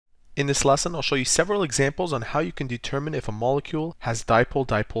In this lesson, I'll show you several examples on how you can determine if a molecule has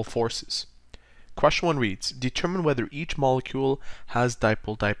dipole-dipole forces. Question 1 reads, determine whether each molecule has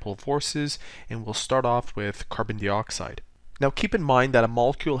dipole-dipole forces, and we'll start off with carbon dioxide. Now keep in mind that a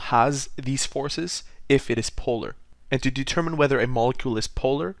molecule has these forces if it is polar. And to determine whether a molecule is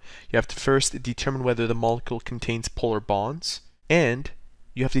polar, you have to first determine whether the molecule contains polar bonds, and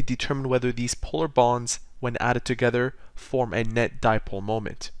you have to determine whether these polar bonds, when added together, form a net dipole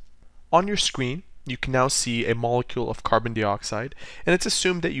moment. On your screen, you can now see a molecule of carbon dioxide, and it's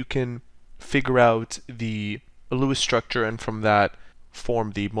assumed that you can figure out the Lewis structure and from that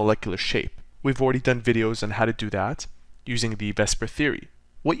form the molecular shape. We've already done videos on how to do that using the VSEPR theory.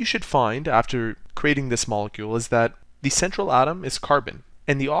 What you should find after creating this molecule is that the central atom is carbon,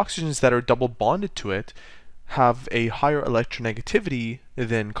 and the oxygens that are double bonded to it have a higher electronegativity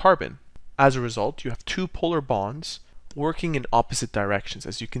than carbon. As a result, you have two polar bonds working in opposite directions,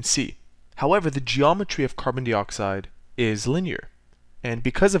 as you can see. However, the geometry of carbon dioxide is linear, and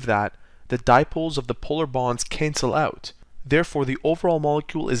because of that, the dipoles of the polar bonds cancel out. Therefore, the overall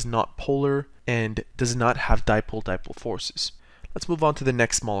molecule is not polar and does not have dipole-dipole forces. Let's move on to the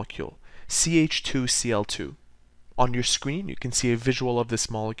next molecule, CH₂Cl₂. On your screen, you can see a visual of this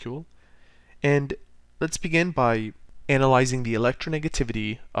molecule, and let's begin by analyzing the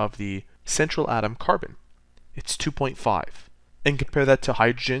electronegativity of the central atom carbon. It's 2.5, and compare that to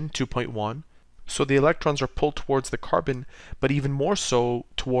hydrogen, 2.1. So the electrons are pulled towards the carbon, but even more so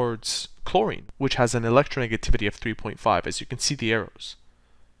towards chlorine, which has an electronegativity of 3.5, as you can see the arrows.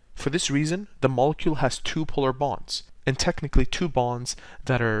 For this reason, the molecule has two polar bonds, and technically two bonds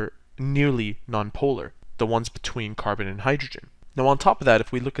that are nearly nonpolar, the ones between carbon and hydrogen. Now on top of that,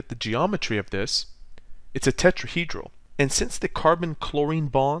 if we look at the geometry of this, it's a tetrahedral. And since the carbon-chlorine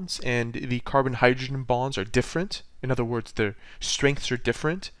bonds and the carbon-hydrogen bonds are different, in other words, their strengths are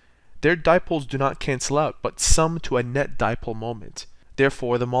different, their dipoles do not cancel out, but sum to a net dipole moment.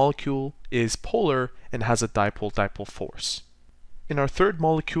 Therefore, the molecule is polar and has a dipole-dipole force. In our third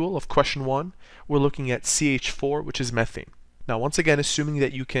molecule of question 1, we're looking at CH₄, which is methane. Now, once again, assuming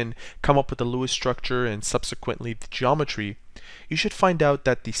that you can come up with the Lewis structure and subsequently the geometry, you should find out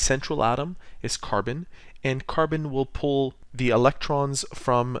that the central atom is carbon, and carbon will pull the electrons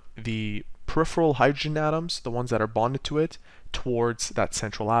from the peripheral hydrogen atoms, the ones that are bonded to it, towards that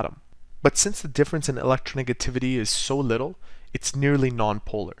central atom. But since the difference in electronegativity is so little, it's nearly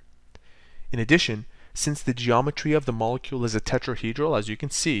nonpolar. In addition, since the geometry of the molecule is a tetrahedral, as you can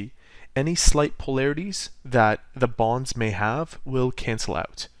see, any slight polarities that the bonds may have will cancel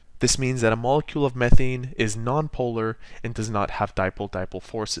out. This means that a molecule of methane is nonpolar and does not have dipole-dipole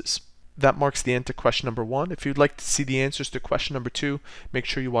forces. That marks the end to question number 1. If you'd like to see the answers to question number 2, make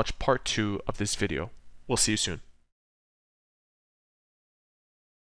sure you watch part 2 of this video. We'll see you soon.